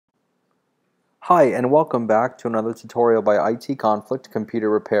Hi, and welcome back to another tutorial by IT Conflict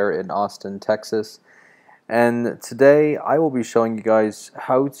Computer Repair in Austin, Texas. And today I will be showing you guys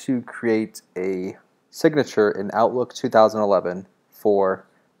how to create a signature in Outlook 2011 for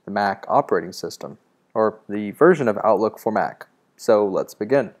the Mac operating system, or the version of Outlook for Mac. So let's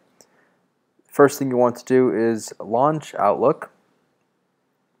begin. First thing you want to do is launch Outlook.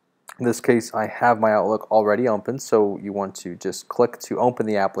 In this case, I have my Outlook already open, so you want to just click to open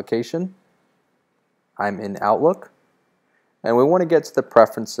the application. I'm in Outlook, and we want to get to the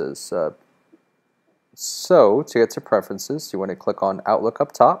preferences. So to get to preferences, you want to click on Outlook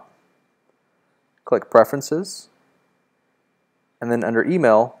up top, click Preferences, and then under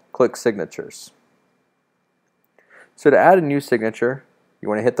Email, click Signatures. So to add a new signature, you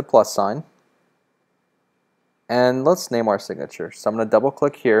want to hit the plus sign, and let's name our signature. So I'm going to double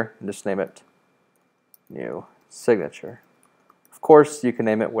click here and just name it New Signature. Of course, you can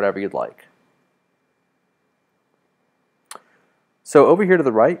name it whatever you'd like. So over here to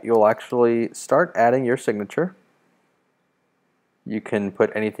the right, you'll actually start adding your signature. You can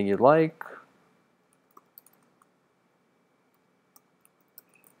put anything you'd like.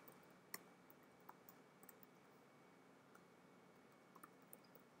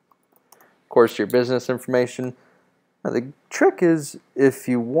 Of course, your business information. Now the trick is, if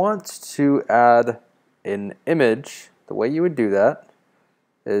you want to add an image, the way you would do that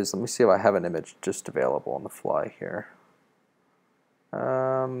is, let me see if I have an image just available on the fly here.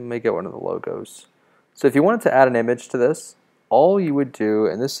 Let me get one of the logos. So if you wanted to add an image to this, all you would do,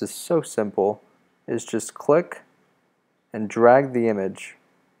 and this is so simple, is just click and drag the image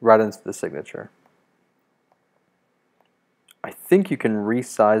right into the signature. I think you can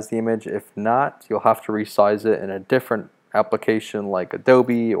resize the image. If not, you'll have to resize it in a different application like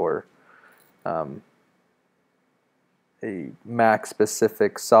Adobe or a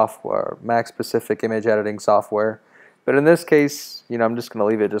Mac-specific software, Mac-specific image editing software. But in this case, I'm just going to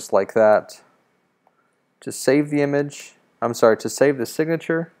leave it just like that. To save the image, to save the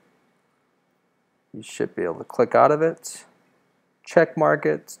signature, you should be able to click out of it, check mark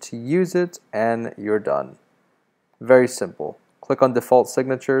it to use it, and you're done. Very simple. Click on Default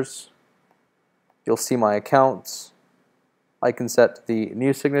Signatures. You'll see my accounts. I can set the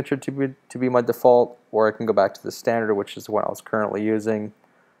new signature to be my default, or I can go back to the standard, which is the one I was currently using.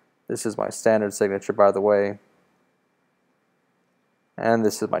 This is my standard signature, by the way. And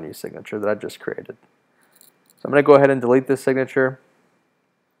this is my new signature that I just created. So I'm going to go ahead and delete this signature.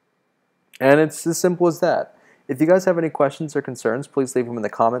 And it's as simple as that. If you guys have any questions or concerns, please leave them in the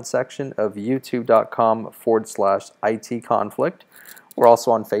comments section of youtube.com/itconflict. We're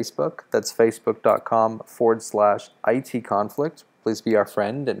also on Facebook. That's facebook.com/itconflict. Please be our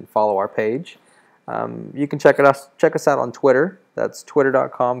friend and follow our page. You can check us out on Twitter. That's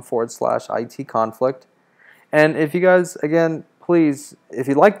twitter.com/itconflict. And if you guys, again, please, if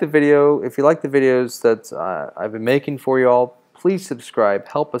you like the videos that I've been making for you all, please subscribe.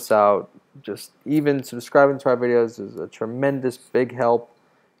 Help us out. Just even subscribing to our videos is a tremendous big help.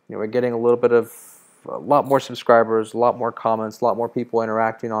 We're getting a lot more subscribers, a lot more comments, a lot more people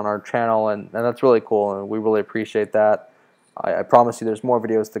interacting on our channel, and that's really cool, and we really appreciate that. I promise you there's more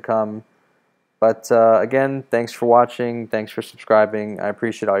videos to come. But again, thanks for watching. Thanks for subscribing. I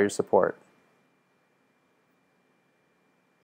appreciate all your support.